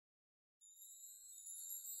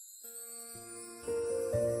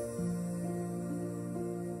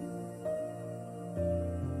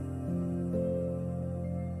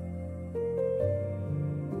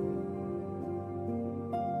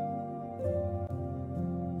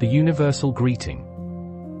The universal greeting.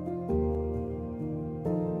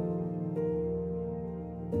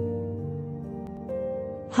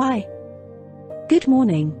 Hi. Good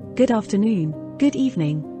morning, good afternoon, good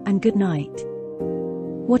evening, and good night.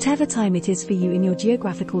 Whatever time it is for you in your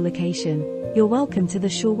geographical location, you're welcome to the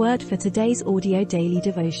Sure Word for today's audio daily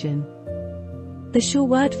devotion. The Sure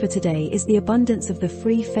Word for today is the abundance of the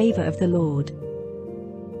free favor of the Lord.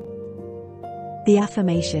 The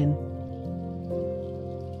Affirmation.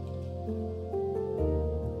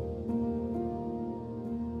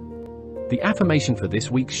 The affirmation for this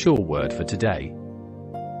week's Sure Word for today.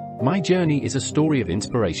 My journey is a story of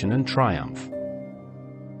inspiration and triumph.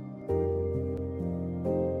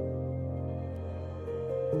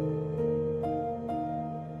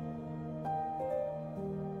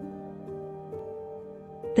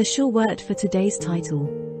 The Sure Word for today's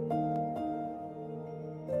title.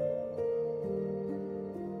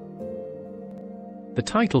 The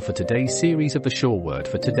title for today's series of the Sure Word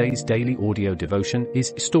for today's daily audio devotion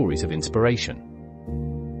is Stories of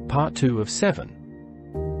Inspiration. Part 2 of 7.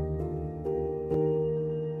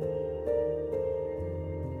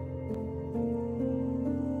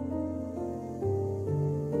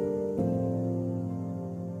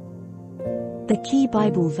 The key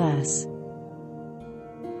Bible verse.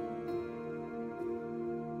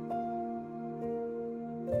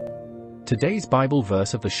 Today's Bible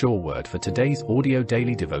verse of the Sure Word for today's audio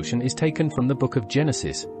daily devotion is taken from the book of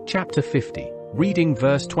Genesis, chapter 50, reading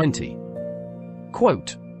verse 20.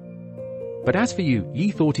 Quote, "But as for you,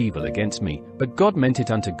 ye thought evil against me, but God meant it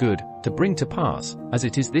unto good, to bring to pass, as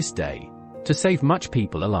it is this day, to save much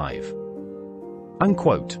people alive."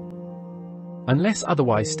 Unquote. Unless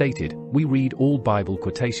otherwise stated, we read all Bible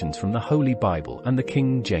quotations from the Holy Bible and the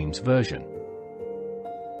King James Version.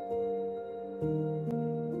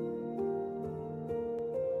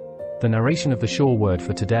 The narration of the Sure Word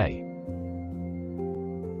for today.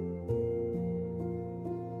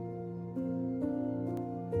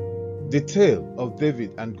 The tale of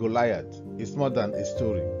David and Goliath is more than a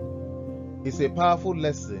story. It's a powerful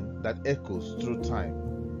lesson that echoes through time.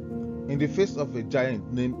 In the face of a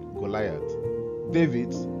giant named Goliath,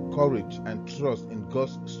 David's courage and trust in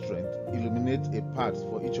God's strength illuminate a path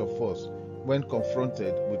for each of us when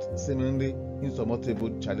confronted with seemingly insurmountable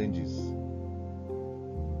challenges.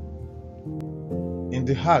 In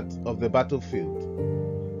the heart of the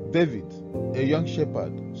battlefield, David, a young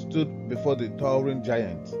shepherd, stood before the towering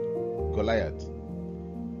giant, Goliath.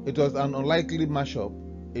 It was an unlikely mashup,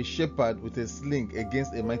 a shepherd with a sling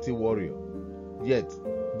against a mighty warrior. Yet,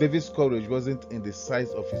 David's courage wasn't in the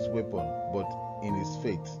size of his weapon, but in his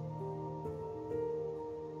faith.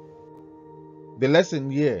 The lesson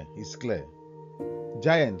here is clear.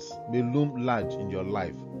 Giants may loom large in your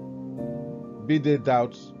life, be they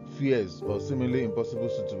doubts, fears, or seemingly impossible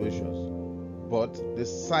situations, but the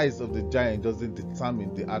size of the giant doesn't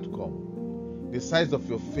determine the outcome. The size of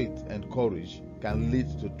your faith and courage can lead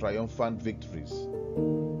to triumphant victories.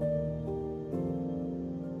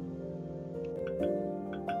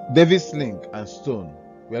 David's sling and stone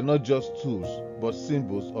were not just tools, but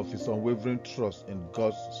symbols of his unwavering trust in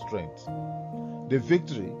God's strength. The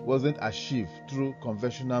victory wasn't achieved through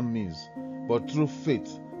conventional means, but through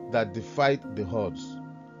faith that defied the odds.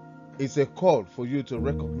 It's a call for you to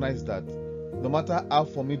recognize that no matter how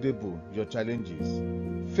formidable your challenges,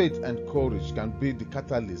 faith and courage can be the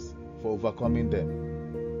catalyst for overcoming them.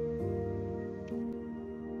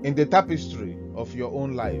 In the tapestry of your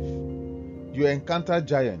own life, you encounter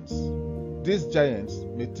giants. These giants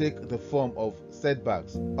may take the form of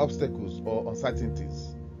setbacks, obstacles, or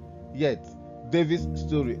uncertainties. Yet, David's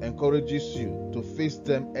story encourages you to face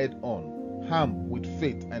them head-on, armed with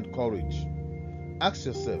faith and courage. Ask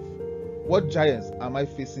yourself, what giants am I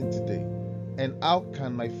facing today, and how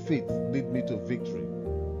can my faith lead me to victory?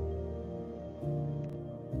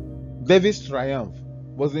 David's triumph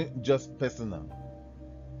wasn't just personal.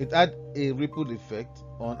 It had a ripple effect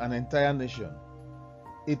on an entire nation.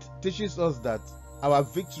 It teaches us that our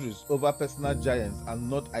victories over personal giants are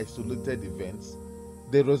not isolated events.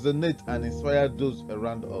 They resonate and inspire those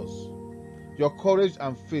around us. Your courage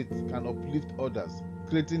and faith can uplift others,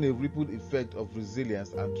 creating a ripple effect of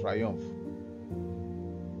resilience and triumph.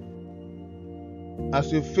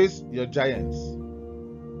 As you face your giants,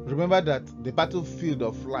 remember that the battlefield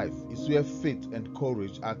of life is where faith and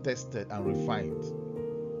courage are tested and refined.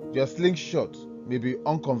 Your slingshot may be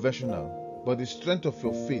unconventional, but the strength of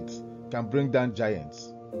your faith can bring down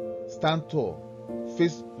giants. Stand tall,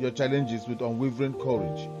 face your challenges with unwavering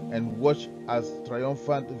courage, and watch as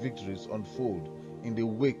triumphant victories unfold in the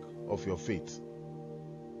wake of your faith.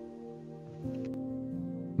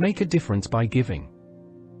 Make a difference by giving.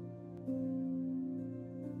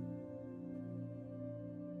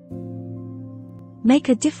 Make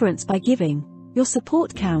a difference by giving. Your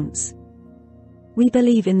support counts. We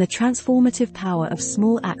believe in the transformative power of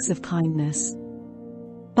small acts of kindness.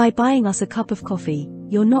 By buying us a cup of coffee,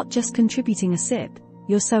 you're not just contributing a sip,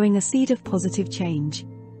 you're sowing a seed of positive change.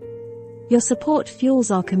 Your support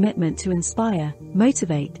fuels our commitment to inspire,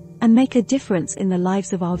 motivate, and make a difference in the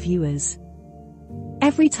lives of our viewers.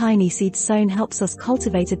 Every tiny seed sown helps us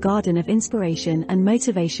cultivate a garden of inspiration and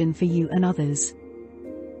motivation for you and others.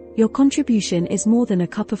 Your contribution is more than a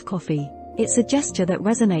cup of coffee. It's a gesture that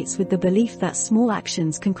resonates with the belief that small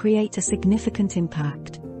actions can create a significant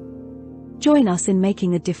impact. Join us in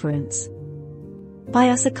making a difference. Buy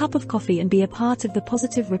us a cup of coffee and be a part of the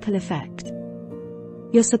positive ripple effect.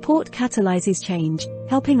 Your support catalyzes change,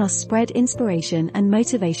 helping us spread inspiration and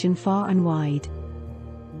motivation far and wide.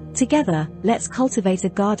 Together, let's cultivate a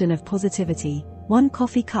garden of positivity, one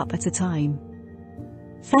coffee cup at a time.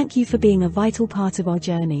 Thank you for being a vital part of our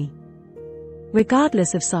journey.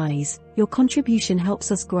 Regardless of size, your contribution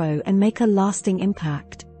helps us grow and make a lasting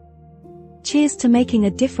impact. Cheers to making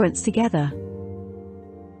a difference together.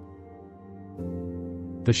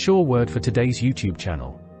 The Sure Word for today's YouTube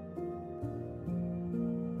channel.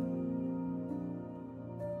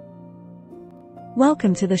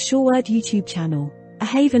 Welcome to the Sure Word YouTube channel, a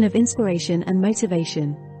haven of inspiration and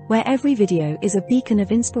motivation, where every video is a beacon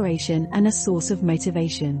of inspiration and a source of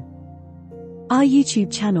motivation. Our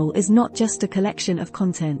YouTube channel is not just a collection of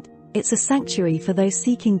content, it's a sanctuary for those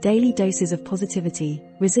seeking daily doses of positivity,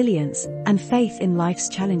 resilience, and faith in life's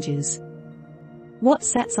challenges. What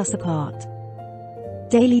sets us apart?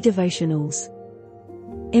 Daily devotionals.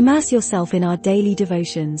 Immerse yourself in our daily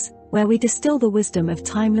devotions, where we distill the wisdom of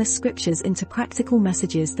timeless scriptures into practical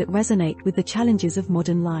messages that resonate with the challenges of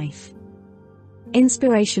modern life.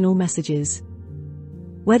 Inspirational messages.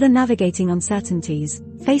 Whether navigating uncertainties,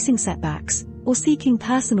 facing setbacks, or seeking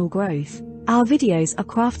personal growth, our videos are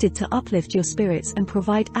crafted to uplift your spirits and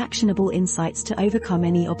provide actionable insights to overcome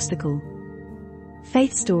any obstacle.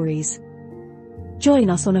 Faith stories. Join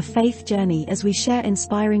us on a faith journey as we share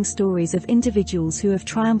inspiring stories of individuals who have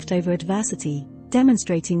triumphed over adversity,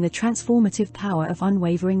 demonstrating the transformative power of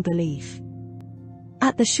unwavering belief.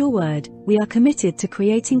 At the Sure Word, we are committed to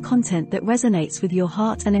creating content that resonates with your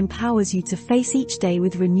heart and empowers you to face each day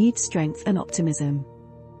with renewed strength and optimism.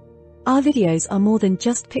 Our videos are more than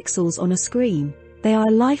just pixels on a screen, they are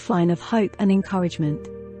a lifeline of hope and encouragement.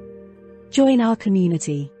 Join our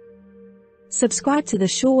community. Subscribe to the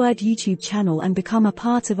Sure Word YouTube channel and become a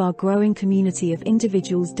part of our growing community of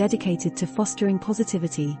individuals dedicated to fostering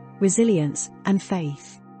positivity, resilience, and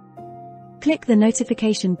faith. Click the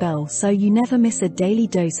notification bell so you never miss a daily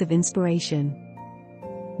dose of inspiration.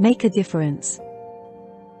 Make a difference.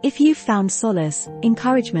 If you've found solace,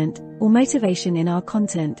 encouragement, or motivation in our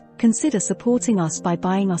content, consider supporting us by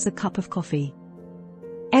buying us a cup of coffee.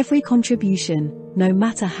 Every contribution, no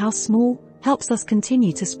matter how small, helps us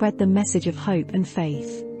continue to spread the message of hope and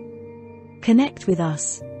faith. Connect with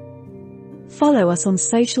us. Follow us on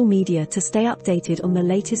social media to stay updated on the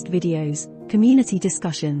latest videos, community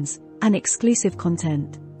discussions, and exclusive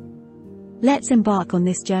content. Let's embark on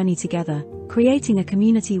this journey together, creating a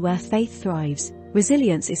community where faith thrives,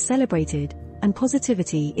 resilience is celebrated, and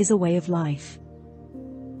positivity is a way of life.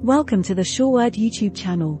 Welcome to the Sure Word YouTube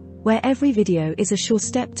channel, where every video is a sure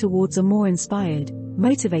step towards a more inspired,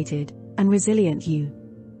 motivated, and resilient you.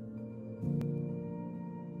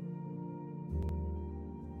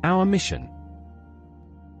 Our mission.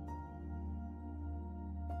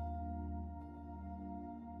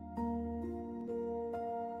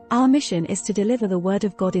 Our mission is to deliver the Word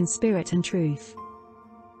of God in spirit and truth.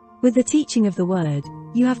 With the teaching of the Word,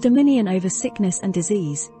 you have dominion over sickness and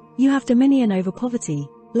disease, you have dominion over poverty,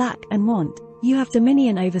 lack and want, you have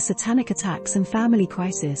dominion over satanic attacks and family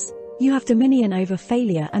crisis, you have dominion over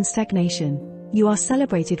failure and stagnation, you are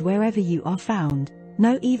celebrated wherever you are found,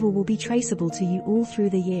 no evil will be traceable to you all through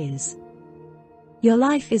the years. Your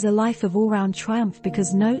life is a life of all-round triumph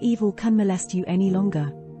because no evil can molest you any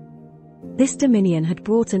longer. This dominion had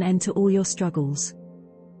brought an end to all your struggles.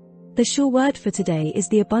 The Sure Word for today is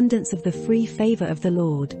the abundance of the free favor of the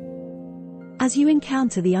Lord. As you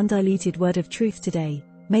encounter the undiluted word of truth today,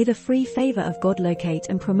 may the free favor of God locate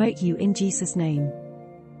and promote you in Jesus' name.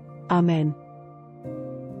 Amen.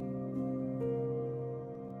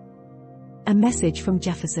 A message from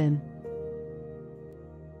Jefferson.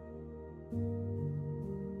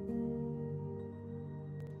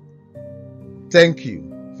 Thank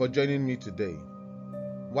you for joining me today.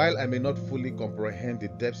 While I may not fully comprehend the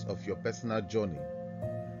depths of your personal journey,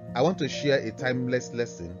 I want to share a timeless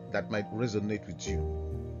lesson that might resonate with you.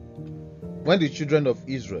 When the children of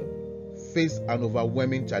Israel faced an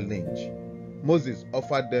overwhelming challenge, Moses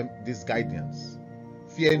offered them this guidance: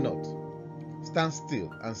 fear not, stand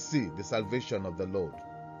still and see the salvation of the Lord.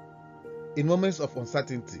 In moments of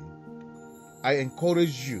uncertainty, I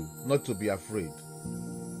encourage you not to be afraid.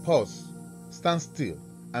 Pause, stand still,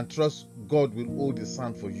 and trust God will hold his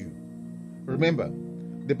hand for you. Remember,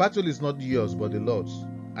 the battle is not yours but the Lord's,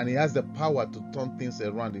 and he has the power to turn things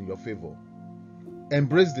around in your favor.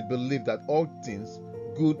 Embrace the belief that all things,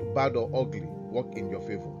 good, bad, or ugly, work in your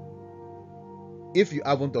favor. If you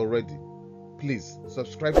haven't already, please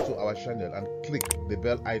subscribe to our channel and click the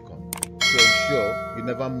bell icon to ensure you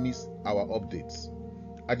never miss our updates.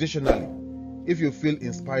 Additionally, if you feel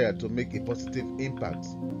inspired to make a positive impact,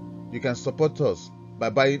 you can support us by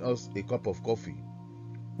buying us a cup of coffee.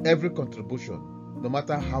 Every contribution, no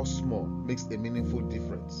matter how small, makes a meaningful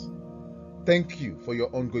difference. Thank you for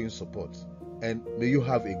your ongoing support, and may you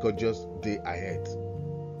have a gorgeous day ahead.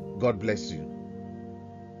 God bless you.